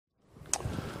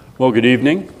Well, good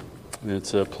evening.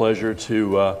 It's a pleasure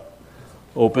to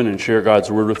open and share God's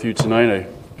Word with you tonight. I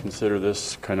consider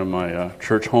this kind of my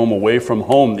church home away from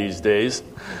home these days.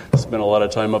 I spent a lot of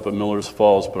time up at Millers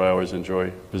Falls, but I always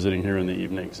enjoy visiting here in the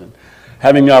evenings and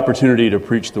having the opportunity to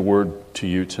preach the Word to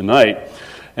you tonight.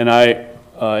 And I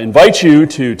invite you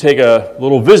to take a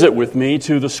little visit with me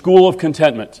to the School of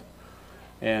Contentment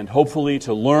and hopefully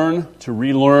to learn, to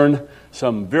relearn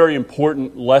some very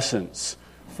important lessons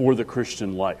for the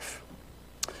Christian life.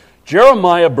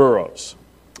 Jeremiah Burroughs,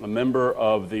 a member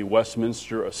of the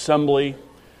Westminster Assembly,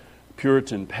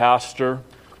 Puritan pastor,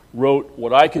 wrote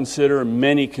what I consider,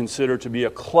 many consider to be a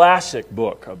classic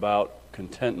book about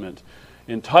contentment,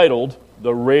 entitled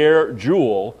The Rare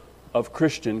Jewel of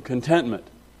Christian Contentment.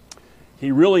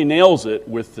 He really nails it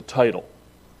with the title.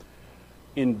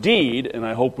 Indeed, and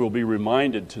I hope we'll be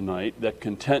reminded tonight, that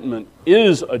contentment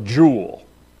is a jewel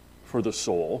for the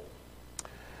soul.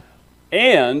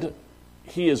 And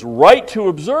he is right to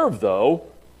observe, though,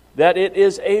 that it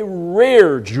is a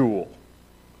rare jewel.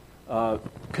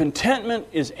 Contentment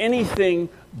is anything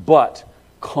but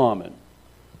common.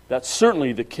 That's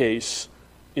certainly the case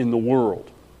in the world.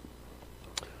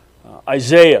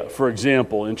 Isaiah, for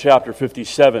example, in chapter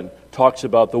 57, talks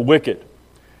about the wicked.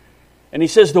 And he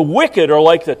says, "The wicked are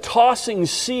like the tossing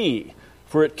sea,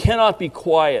 for it cannot be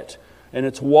quiet, and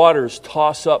its waters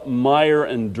toss up mire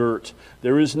and dirt.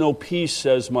 There is no peace,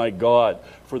 says my God,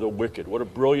 for the wicked." What a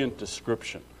brilliant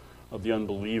description of the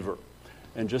unbeliever.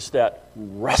 And just that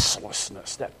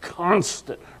restlessness, that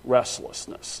constant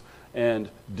restlessness and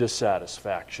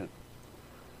dissatisfaction.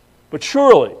 But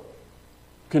surely,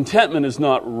 contentment is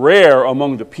not rare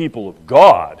among the people of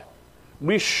God.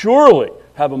 We surely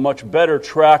have a much better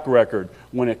track record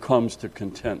when it comes to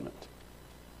contentment.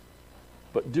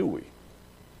 But do we?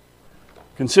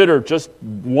 Consider just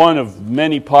one of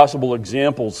many possible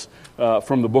examples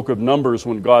from the book of Numbers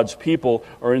when God's people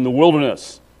are in the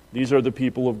wilderness. These are the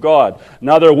people of God.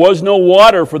 "Now there was no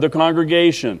water for the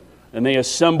congregation, and they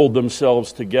assembled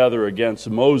themselves together against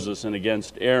Moses and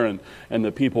against Aaron, and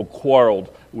the people quarreled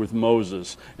with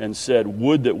Moses and said,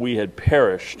 'Would that we had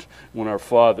perished when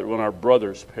our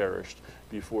brothers perished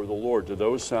before the Lord.'" Do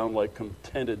those sound like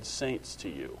contented saints to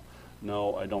you?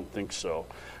 No, I don't think so.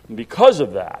 And because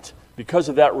of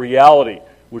that reality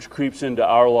which creeps into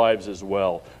our lives as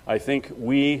well, I think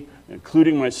we,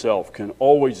 including myself, can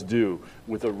always do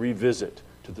with a revisit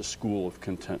to the school of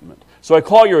contentment. So I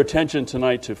call your attention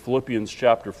tonight to Philippians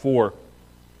chapter 4,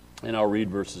 and I'll read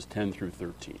verses 10 through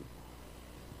 13.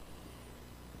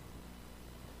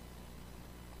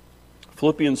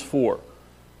 Philippians 4,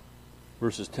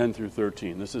 verses 10 through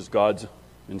 13. This is God's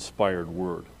inspired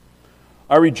word.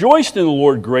 "I rejoiced in the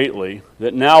Lord greatly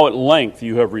that now at length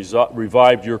you have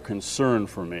revived your concern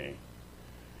for me.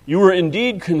 You were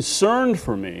indeed concerned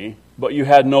for me, but you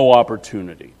had no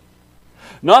opportunity.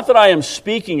 Not that I am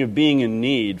speaking of being in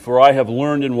need, for I have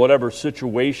learned in whatever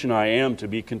situation I am to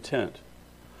be content.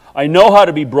 I know how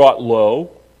to be brought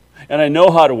low, and I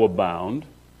know how to abound.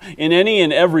 In any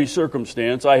and every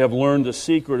circumstance I have learned the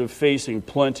secret of facing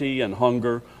plenty and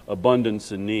hunger,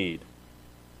 abundance and need.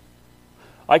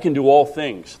 I can do all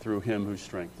things through him who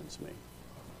strengthens me."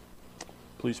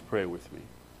 Please pray with me.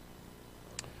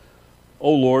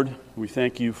 Oh Lord, we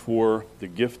thank you for the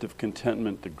gift of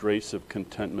contentment, the grace of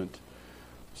contentment.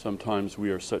 Sometimes we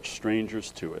are such strangers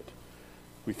to it.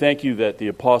 We thank you that the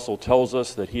apostle tells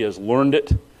us that he has learned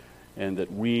it, and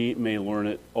that we may learn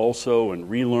it also and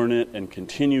relearn it and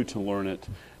continue to learn it.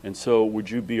 And so would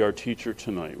you be our teacher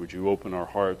tonight? Would you open our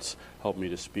hearts? Help me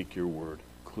to speak your word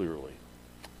clearly.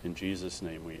 In Jesus'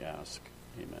 name we ask.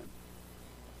 Amen.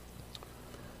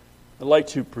 I'd like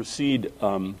to proceed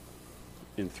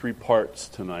in three parts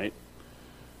tonight.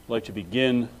 I'd like to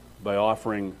begin by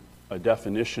offering a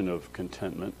definition of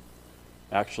contentment.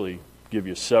 Actually, give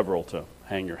you several to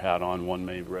hang your hat on. One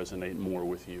may resonate more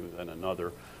with you than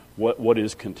another. What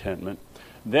is contentment?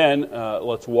 Then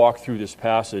let's walk through this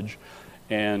passage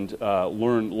and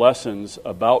learn lessons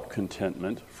about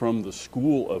contentment from the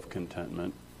school of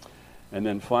contentment. And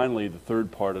then finally, the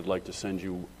third part, I'd like to send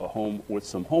you home with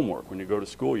some homework. When you go to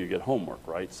school, you get homework,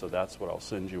 right? So that's what I'll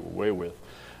send you away with.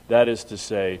 That is to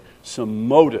say, some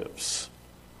motives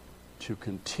to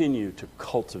continue to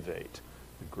cultivate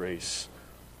the grace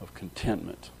of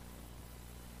contentment.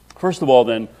 First of all,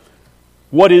 then,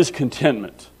 what is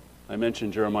contentment? I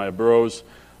mentioned Jeremiah Burroughs.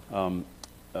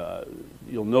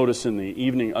 You'll notice in the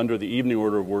evening, under the evening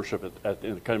order of worship, kind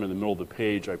of in the middle of the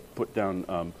page, I put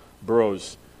down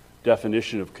Burroughs'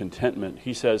 definition of contentment.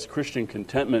 He says Christian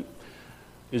contentment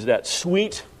is that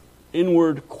sweet,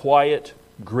 inward, quiet,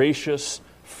 gracious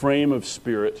frame of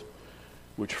spirit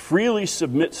which freely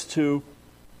submits to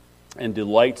and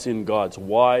delights in God's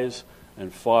wise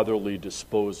and fatherly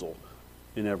disposal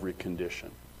in every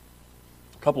condition.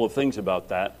 A couple of things about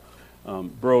that.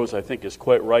 Burroughs, I think, is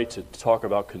quite right to talk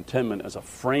about contentment as a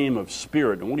frame of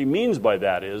spirit. And what he means by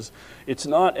that is it's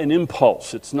not an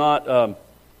impulse. It's not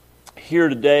here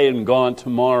today and gone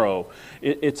tomorrow.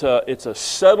 It's a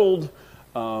settled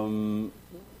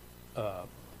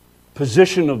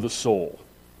position of the soul.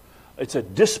 It's a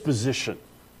disposition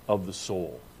of the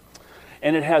soul.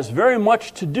 And it has very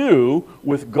much to do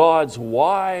with God's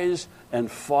wise and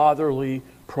fatherly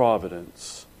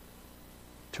providence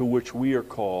to which we are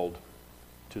called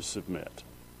to submit.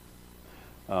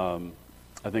 I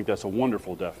think that's a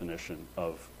wonderful definition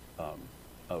of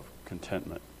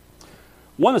contentment.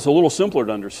 One that's a little simpler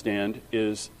to understand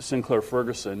is Sinclair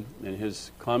Ferguson in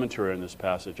his commentary on this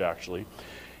passage, actually.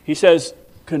 He says,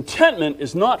 contentment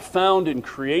is not found in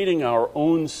creating our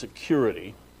own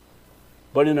security,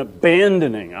 but in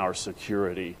abandoning our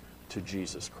security to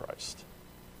Jesus Christ.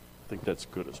 I think that's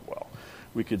good as well.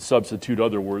 We could substitute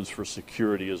other words for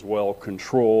security as well,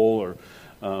 control, or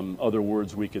other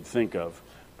words we could think of,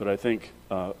 but I think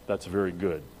that's very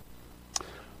good.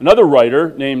 Another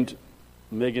writer named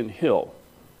Megan Hill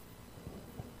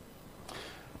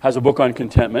has a book on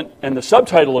contentment, and the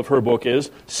subtitle of her book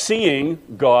is Seeing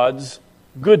God's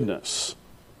Goodness.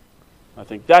 I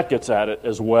think that gets at it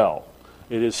as well.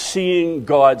 It is seeing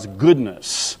God's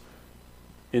goodness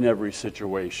in every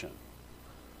situation.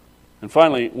 And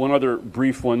finally, one other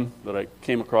brief one that I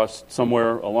came across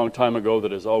somewhere a long time ago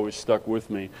that has always stuck with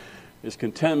me is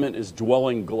contentment is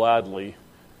dwelling gladly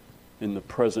in the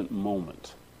present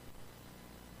moment,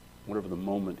 whatever the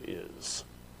moment is.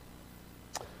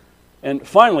 And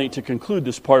finally, to conclude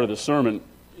this part of the sermon,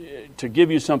 to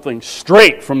give you something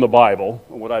straight from the Bible,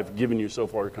 what I've given you so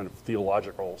far are kind of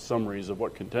theological summaries of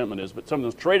what contentment is, but something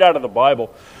straight out of the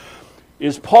Bible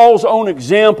is Paul's own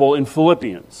example in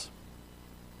Philippians.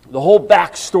 The whole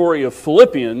backstory of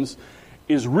Philippians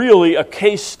is really a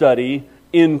case study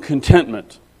in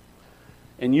contentment.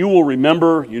 And you will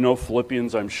remember, you know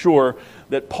Philippians, I'm sure,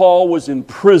 that Paul was in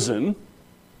prison,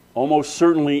 almost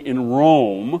certainly in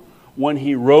Rome, when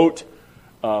he wrote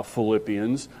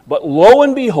Philippians. But lo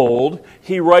and behold,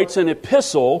 he writes an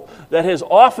epistle that has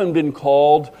often been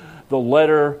called the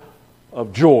letter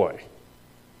of joy.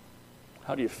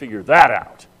 How do you figure that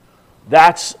out?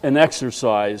 That's an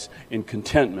exercise in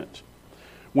contentment.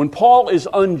 When Paul is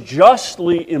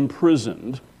unjustly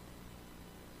imprisoned,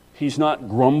 he's not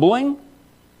grumbling.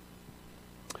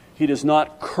 He does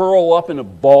not curl up in a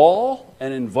ball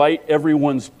and invite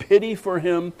everyone's pity for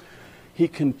him. He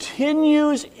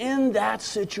continues in that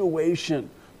situation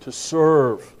to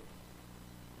serve,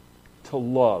 to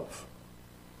love,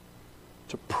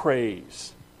 to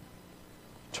praise,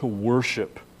 to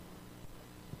worship,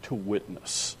 to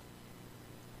witness.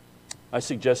 I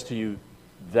suggest to you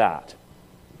that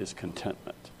is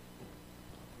contentment.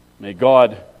 May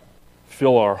God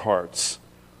fill our hearts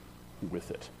with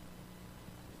it.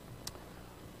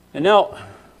 And now,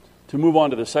 to move on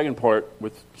to the second part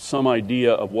with some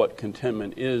idea of what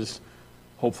contentment is,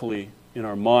 hopefully in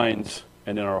our minds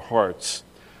and in our hearts.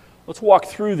 Let's walk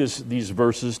through these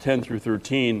verses, 10 through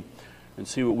 13, and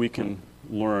see what we can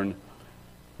learn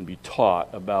and be taught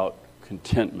about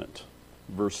contentment.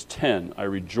 Verse 10, I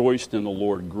rejoiced in the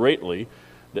Lord greatly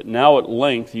that now at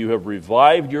length you have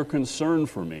revived your concern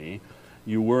for me.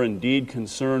 You were indeed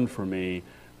concerned for me,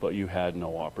 but you had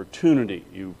no opportunity.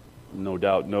 You no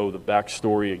doubt know the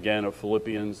backstory again of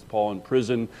Philippians. Paul in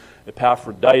prison.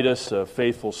 Epaphroditus, a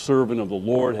faithful servant of the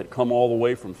Lord, had come all the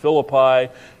way from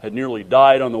Philippi, had nearly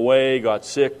died on the way, got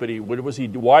sick, but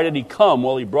why did he come?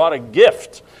 Well, he brought a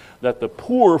gift that the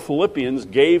poor Philippians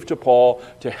gave to Paul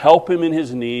to help him in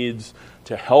his needs,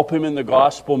 to help him in the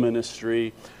gospel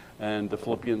ministry. And the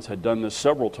Philippians had done this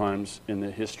several times in the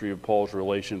history of Paul's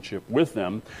relationship with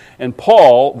them. And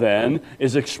Paul, then,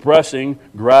 is expressing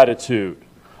gratitude.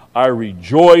 I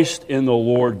rejoiced in the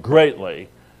Lord greatly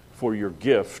for your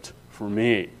gift for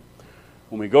me.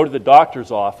 When we go to the doctor's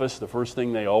office, the first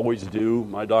thing they always do,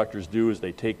 my doctors do, is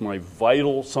they take my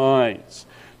vital signs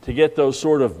to get those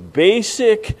sort of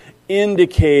basic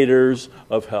indicators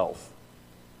of health.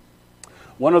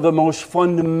 One of the most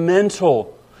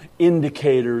fundamental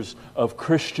indicators of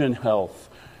Christian health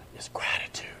is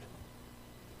gratitude,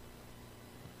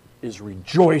 is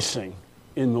rejoicing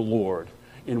in the Lord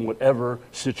in whatever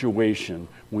situation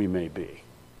we may be.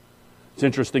 It's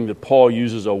interesting that Paul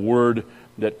uses a word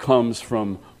that comes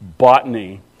from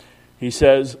botany. He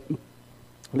says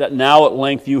that now at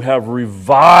length you have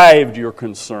revived your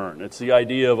concern. It's the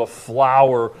idea of a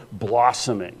flower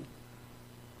blossoming.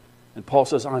 And Paul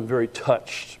says, I'm very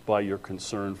touched by your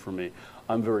concern for me.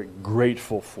 I'm very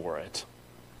grateful for it.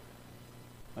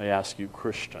 I ask you,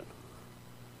 Christian,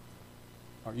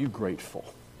 are you grateful?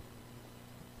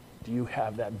 Do you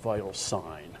have that vital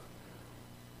sign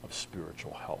of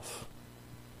spiritual health?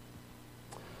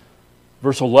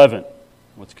 Verse 11,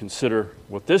 let's consider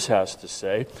what this has to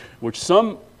say, which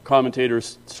some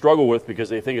commentators struggle with because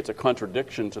they think it's a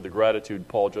contradiction to the gratitude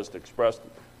Paul just expressed,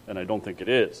 and I don't think it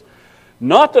is.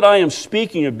 Not that I am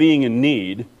speaking of being in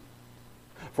need,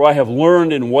 for I have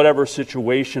learned in whatever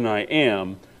situation I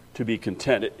am to be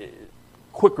content.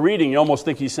 Quick reading, you almost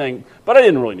think he's saying, but I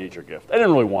didn't really need your gift. I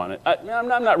didn't really want it. I'm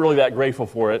not really that grateful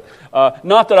for it.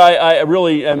 Not that I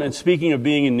really am speaking of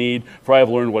being in need, for I have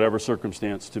learned whatever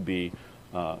circumstance to be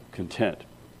content.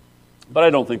 But I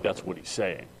don't think that's what he's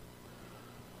saying.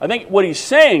 I think what he's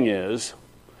saying is,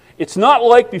 it's not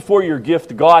like before your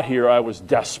gift got here I was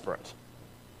desperate.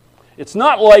 It's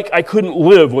not like I couldn't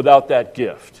live without that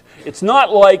gift. It's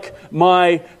not like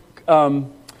my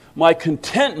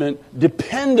contentment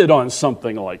depended on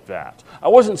something like that. I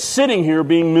wasn't sitting here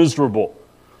being miserable.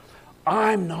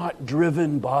 I'm not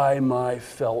driven by my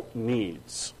felt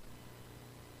needs.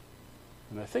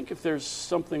 And I think if there's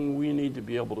something we need to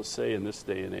be able to say in this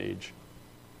day and age,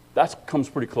 that comes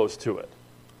pretty close to it.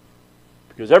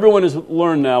 Because everyone has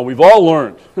learned now, we've all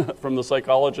learned from the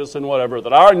psychologists and whatever,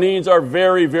 that our needs are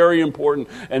very, very important.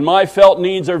 And my felt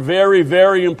needs are very,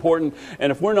 very important. And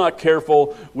if we're not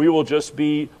careful, we will just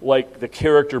be like the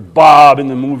character Bob in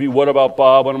the movie What About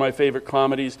Bob, one of my favorite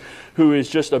comedies, who is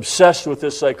just obsessed with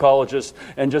this psychologist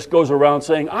and just goes around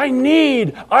saying, I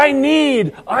need,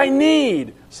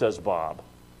 says Bob.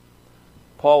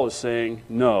 Paul is saying,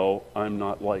 no, I'm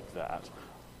not like that.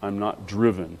 I'm not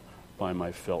driven by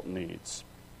my felt needs.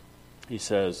 He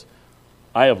says,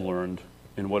 I have learned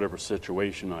in whatever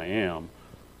situation I am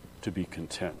to be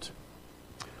content.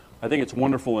 I think it's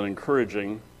wonderful and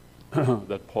encouraging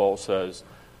that Paul says,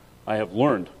 I have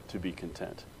learned to be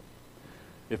content.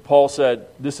 If Paul said,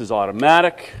 this is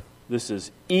automatic, this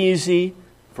is easy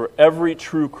for every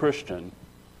true Christian,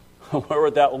 where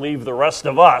would that leave the rest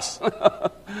of us?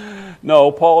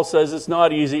 No, Paul says it's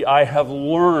not easy. I have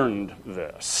learned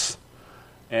this.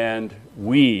 And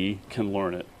we can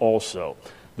learn it also.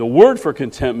 The word for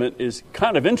contentment is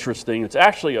kind of interesting. It's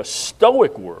actually a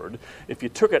Stoic word. If you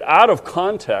took it out of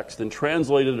context and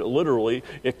translated it literally,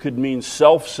 it could mean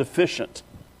self-sufficient.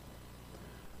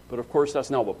 But of course, that's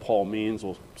not what Paul means.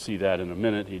 We'll see that in a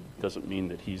minute. He doesn't mean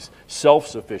that he's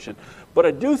self-sufficient. But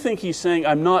I do think he's saying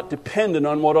I'm not dependent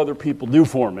on what other people do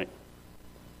for me.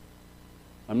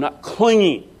 I'm not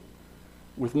clinging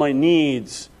with my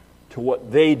needs to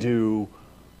what they do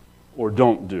or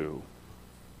don't do.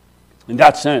 In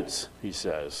that sense, he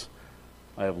says,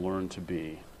 I have learned to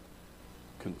be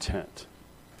content.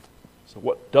 So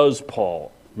what does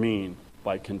Paul mean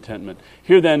by contentment?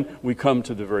 Here then, we come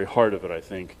to the very heart of it, I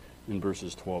think, in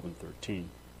verses 12 and 13.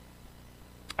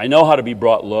 I know how to be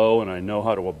brought low, and I know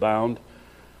how to abound.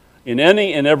 In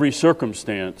any and every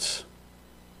circumstance,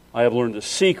 I have learned the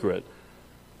secret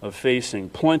of facing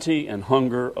plenty and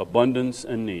hunger, abundance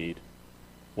and need.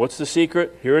 What's the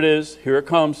secret? Here it is. Here it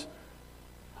comes.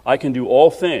 I can do all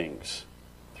things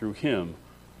through him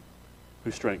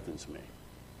who strengthens me.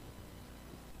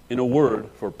 In a word,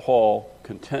 for Paul,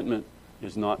 contentment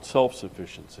is not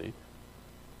self-sufficiency.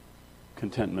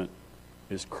 Contentment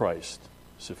is Christ's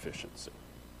sufficiency.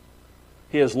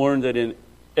 He has learned that in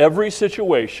every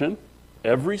situation,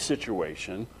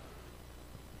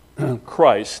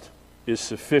 Christ is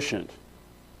sufficient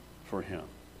for him.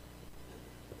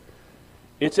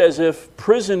 It's as if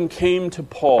prison came to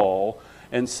Paul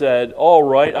and said, all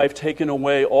right, I've taken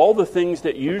away all the things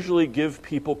that usually give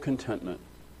people contentment.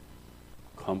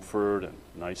 Comfort and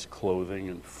nice clothing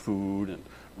and food and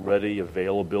ready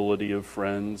availability of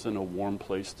friends and a warm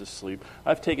place to sleep.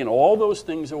 I've taken all those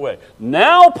things away.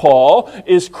 Now, Paul,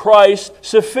 is Christ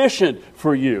sufficient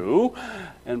for you?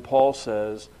 And Paul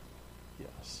says,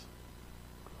 yes,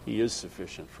 he is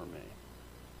sufficient for me.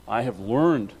 I have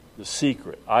learned the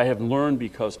secret. I have learned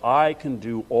because I can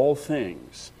do all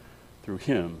things through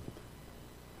him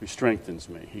who strengthens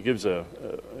me. He gives a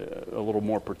little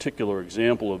more particular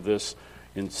example of this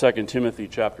in 2 Timothy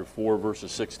chapter 4,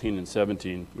 verses 16 and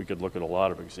 17. We could look at a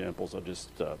lot of examples. I'll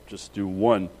just do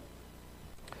one.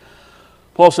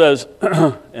 Paul says,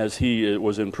 as he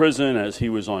was in prison, as he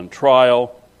was on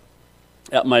trial,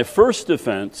 at my first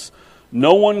defense,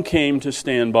 no one came to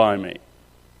stand by me,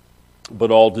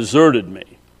 but all deserted me.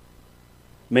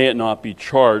 May it not be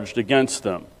charged against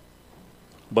them.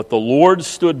 But the Lord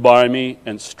stood by me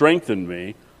and strengthened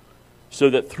me, so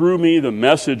that through me the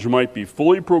message might be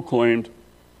fully proclaimed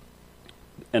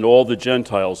and all the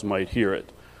Gentiles might hear it.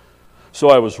 So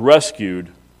I was rescued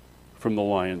from the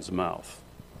lion's mouth.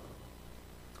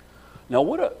 Now,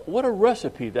 what a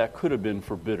recipe that could have been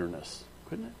for bitterness,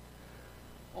 couldn't it?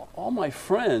 All my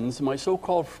friends, my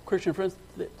so-called Christian friends,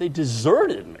 they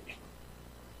deserted me,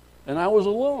 and I was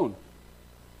alone.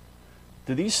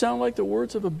 Do these sound like the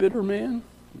words of a bitter man?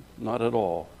 Not at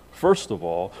all. First of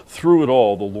all, through it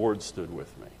all, the Lord stood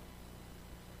with me.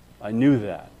 I knew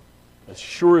that. As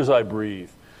sure as I breathe,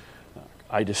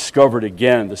 I discovered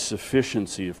again the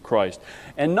sufficiency of Christ.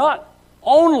 And not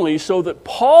only so that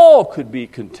Paul could be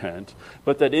content,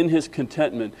 but that in his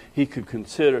contentment he could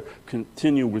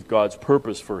continue with God's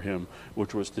purpose for him,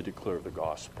 which was to declare the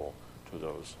gospel to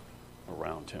those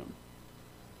around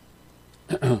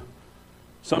him.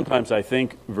 Sometimes I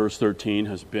think verse 13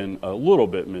 has been a little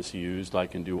bit misused. I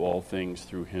can do all things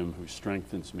through him who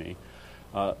strengthens me.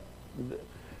 I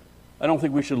don't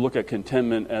think we should look at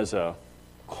contentment as a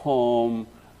calm,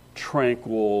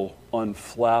 tranquil,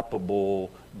 unflappable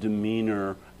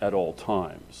demeanor at all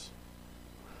times.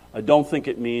 I don't think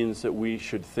it means that we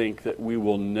should think that we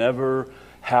will never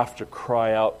have to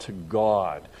cry out to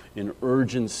God in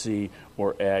urgency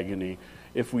or agony.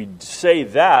 If we say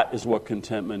that is what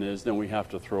contentment is, then we have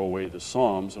to throw away the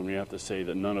Psalms, and we have to say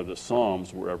that none of the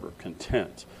Psalms were ever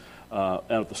content.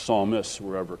 And the psalmists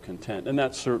were ever content. And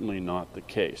that's certainly not the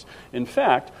case. In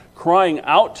fact, crying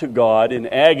out to God in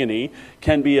agony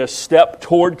can be a step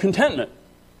toward contentment.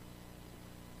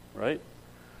 Right?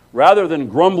 Rather than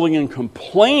grumbling and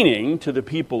complaining to the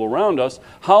people around us,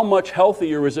 how much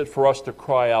healthier is it for us to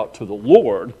cry out to the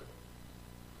Lord,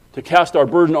 to cast our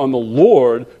burden on the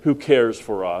Lord who cares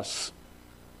for us,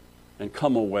 and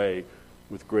come away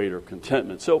with greater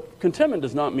contentment. So contentment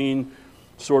does not mean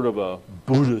sort of a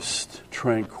Buddhist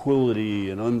tranquility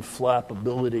and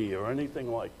unflappability or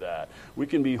anything like that. We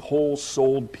can be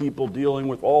whole-souled people dealing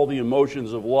with all the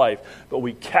emotions of life, but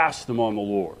we cast them on the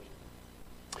Lord.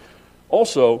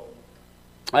 Also,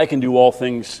 I can do all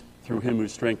things through him who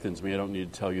strengthens me. I don't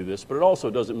need to tell you this, but it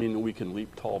also doesn't mean that we can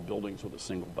leap tall buildings with a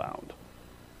single bound.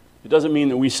 It doesn't mean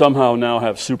that we somehow now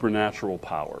have supernatural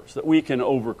powers, that we can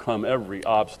overcome every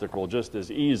obstacle just as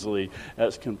easily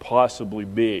as can possibly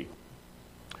be.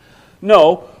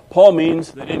 No, Paul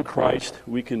means that in Christ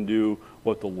we can do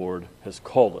what the Lord has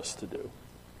called us to do.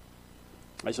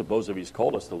 I suppose if he's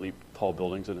called us to leap tall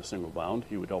buildings in a single bound,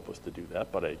 he would help us to do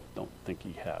that, but I don't think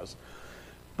he has.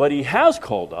 But he has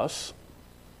called us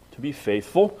to be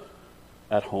faithful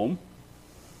at home,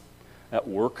 at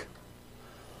work,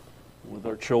 with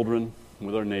our children,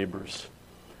 with our neighbors.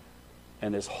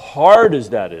 And as hard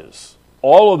as that is,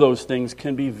 all of those things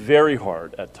can be very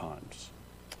hard at times.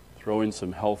 Throw in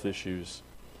some health issues.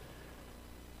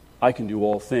 I can do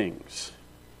all things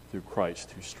through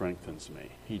Christ who strengthens me.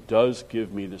 He does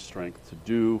give me the strength to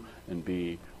do and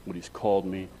be what he's called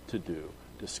me to do,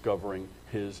 discovering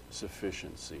his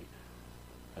sufficiency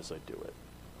as I do it.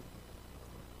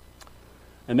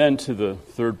 And then to the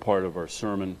third part of our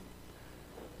sermon,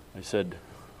 I said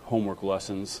homework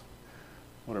lessons.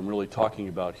 What I'm really talking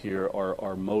about here are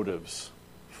our motives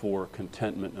for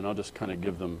contentment, and I'll just kind of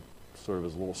give them sort of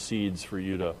as little seeds for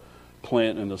you to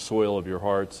plant in the soil of your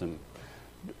hearts and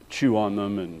chew on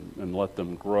them and let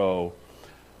them grow.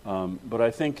 But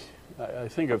I think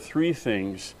of three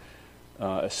things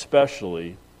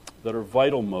especially that are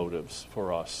vital motives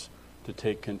for us to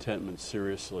take contentment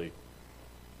seriously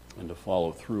and to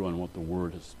follow through on what the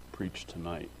Word has preached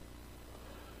tonight.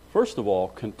 First of all,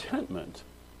 contentment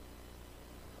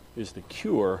is the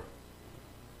cure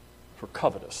for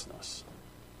covetousness.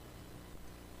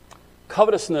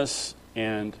 Covetousness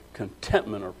and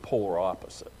contentment are polar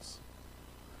opposites.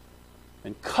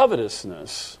 And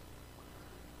covetousness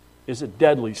is a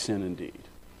deadly sin indeed.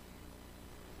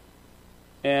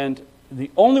 And the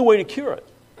only way to cure it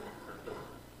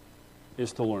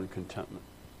is to learn contentment.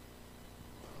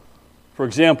 For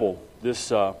example,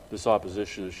 this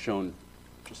opposition is shown,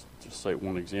 just to cite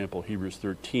one example, Hebrews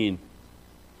 13,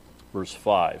 verse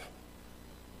 5.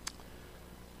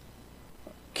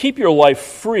 Keep your life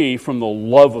free from the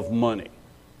love of money,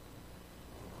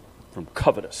 from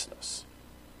covetousness,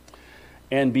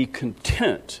 and be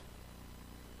content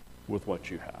with what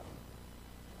you have.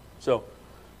 So,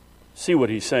 see what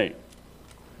he's saying.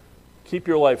 Keep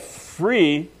your life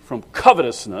free from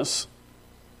covetousness.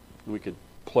 We could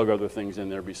plug other things in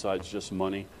there besides just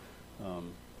money,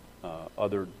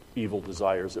 other evil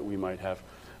desires that we might have.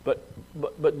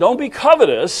 But don't be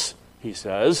covetous, he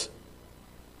says.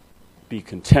 Be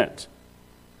content.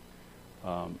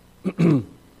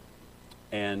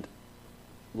 And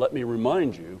let me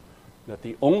remind you that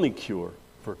the only cure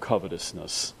for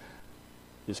covetousness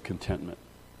is contentment.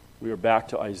 We are back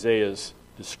to Isaiah's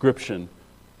description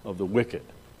of the wicked.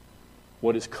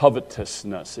 What is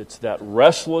covetousness? It's that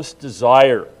restless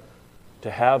desire to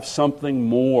have something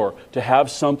more, to have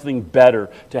something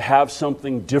better, to have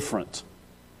something different.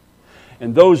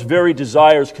 And those very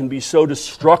desires can be so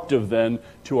destructive then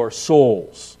to our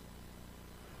souls,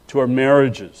 to our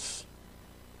marriages,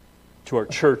 to our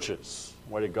churches.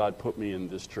 Why did God put me in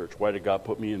this church? Why did God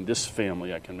put me in this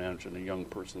family? I can imagine a young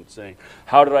person saying,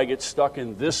 how did I get stuck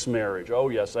in this marriage? Oh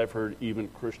yes, I've heard even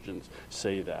Christians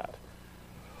say that.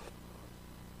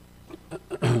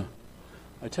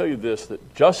 I tell you this,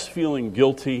 that just feeling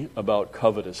guilty about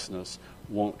covetousness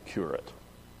won't cure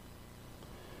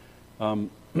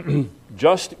it.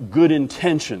 Just good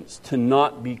intentions to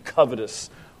not be covetous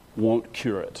won't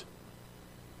cure it.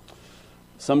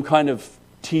 Some kind of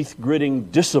teeth-gritting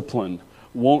discipline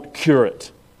won't cure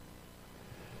it.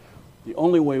 The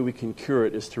only way we can cure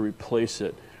it is to replace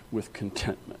it with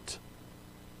contentment.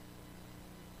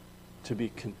 To be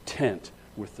content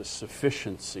with the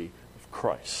sufficiency of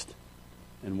Christ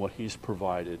and what He's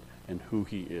provided and who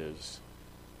He is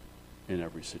in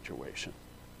every situation.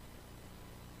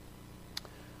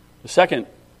 The second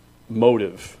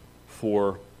motive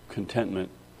for contentment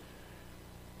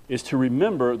is to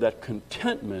remember that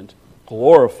contentment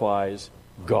glorifies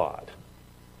God.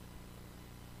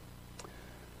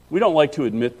 We don't like to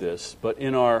admit this, but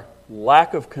in our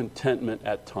lack of contentment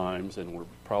at times, and we're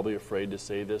probably afraid to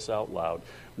say this out loud,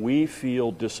 we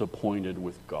feel disappointed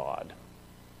with God.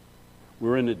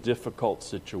 We're in a difficult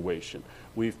situation.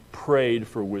 We've prayed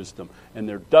for wisdom, and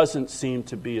there doesn't seem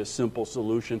to be a simple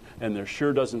solution, and there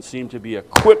sure doesn't seem to be a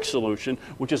quick solution,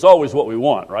 which is always what we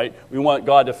want, right? We want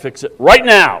God to fix it right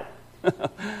now.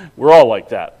 We're all like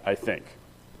that, I think.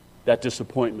 That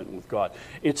disappointment with God.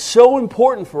 It's so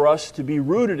important for us to be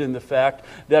rooted in the fact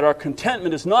that our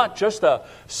contentment is not just a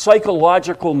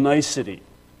psychological nicety.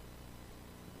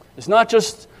 It's not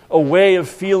just a way of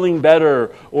feeling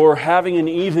better or having an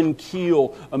even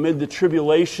keel amid the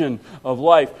tribulation of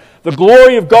life. The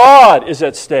glory of God is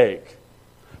at stake,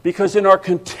 because in our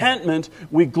contentment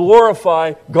we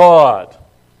glorify God.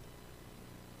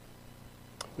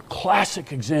 The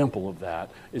classic example of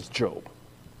that is Job.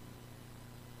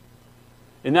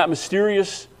 In that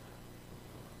mysterious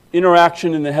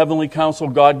interaction in the heavenly council,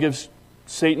 God gives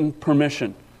Satan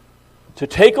permission to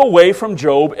take away from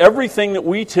Job everything that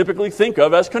we typically think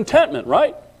of as contentment,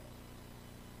 right?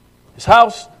 His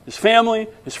house, his family,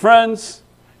 his friends,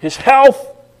 his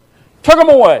health. Took them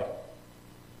away.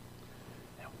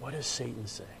 And what does Satan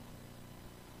say?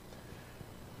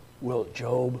 Will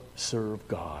Job serve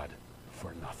God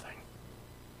for nothing?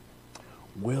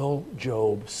 Will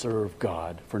Job serve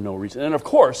God for no reason? And of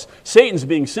course, Satan's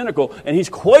being cynical, and he's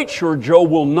quite sure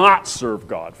Job will not serve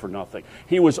God for nothing.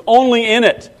 He was only in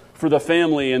it for the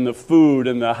family and the food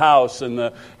and the house and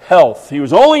the health. He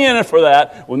was only in it for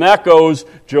that. When that goes,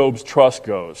 Job's trust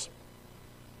goes.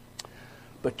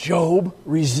 But Job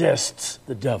resists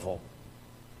the devil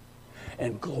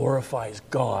and glorifies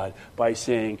God by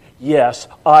saying, yes,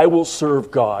 I will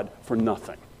serve God for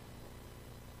nothing.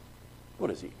 What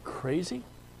is he, crazy?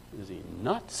 Is he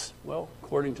nuts? Well,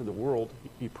 according to the world,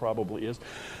 he probably is.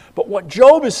 But what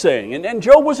Job is saying, and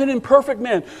Job was an imperfect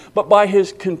man, but by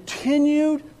his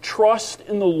continued trust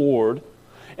in the Lord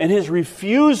and his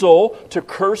refusal to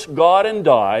curse God and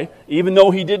die, even though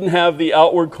he didn't have the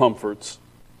outward comforts,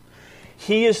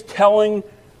 he is telling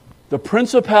the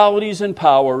principalities and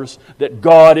powers that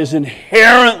God is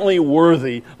inherently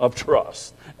worthy of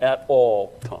trust at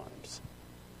all times.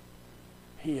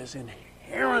 He is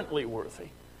inherently worthy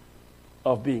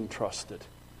of being trusted.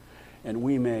 And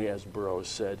we may, as Burroughs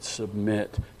said,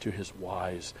 submit to his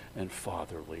wise and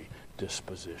fatherly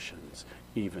dispositions,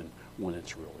 even when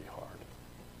it's really hard.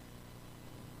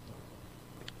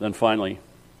 Then finally,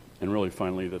 and really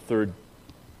finally, the third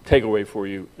takeaway for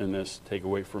you in this,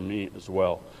 takeaway for me as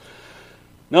well.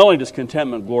 Not only does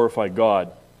contentment glorify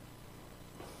God,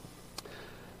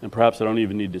 and perhaps I don't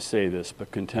even need to say this,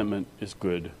 but contentment is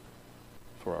good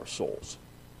for our souls.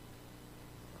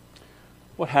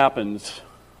 What happens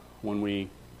when we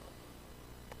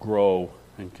grow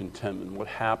in contentment? What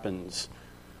happens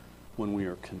when we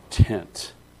are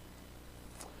content?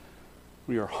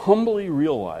 We are humbly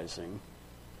realizing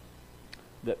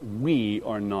that we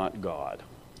are not God.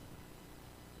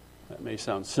 That may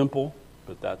sound simple,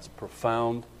 but that's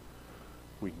profound.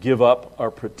 We give up our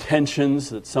pretensions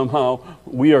that somehow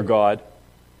we are God.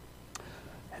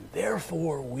 And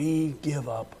therefore we give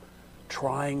up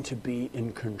trying to be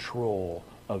in control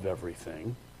of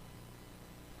everything.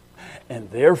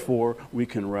 And therefore we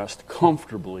can rest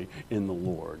comfortably in the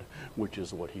Lord, which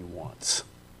is what He wants.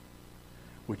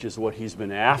 which is what he's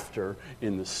been after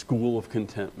in the school of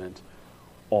contentment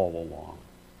all along.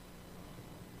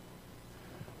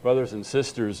 Brothers and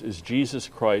sisters, is Jesus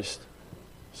Christ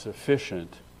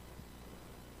sufficient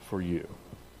for you?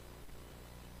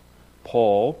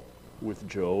 Paul, with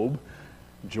Job,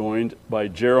 joined by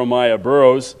Jeremiah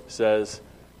Burroughs, says,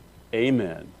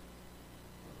 Amen.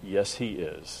 Yes, he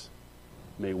is.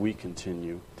 May we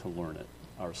continue to learn it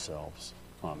ourselves.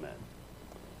 Amen.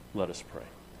 Let us pray.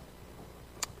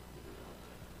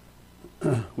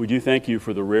 We do thank you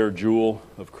for the rare jewel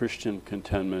of Christian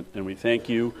contentment, and we thank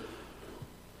you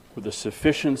for the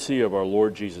sufficiency of our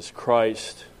Lord Jesus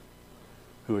Christ,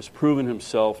 who has proven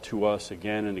himself to us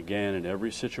again and again in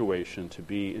every situation to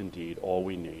be indeed all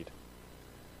we need.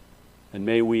 And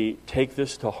may we take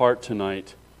this to heart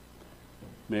tonight.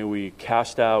 May we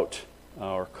cast out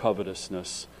our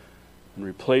covetousness and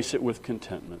replace it with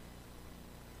contentment.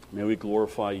 May we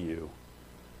glorify you.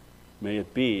 May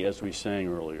it be, as we sang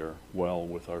earlier, well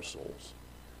with our souls.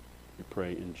 We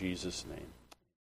pray in Jesus' name.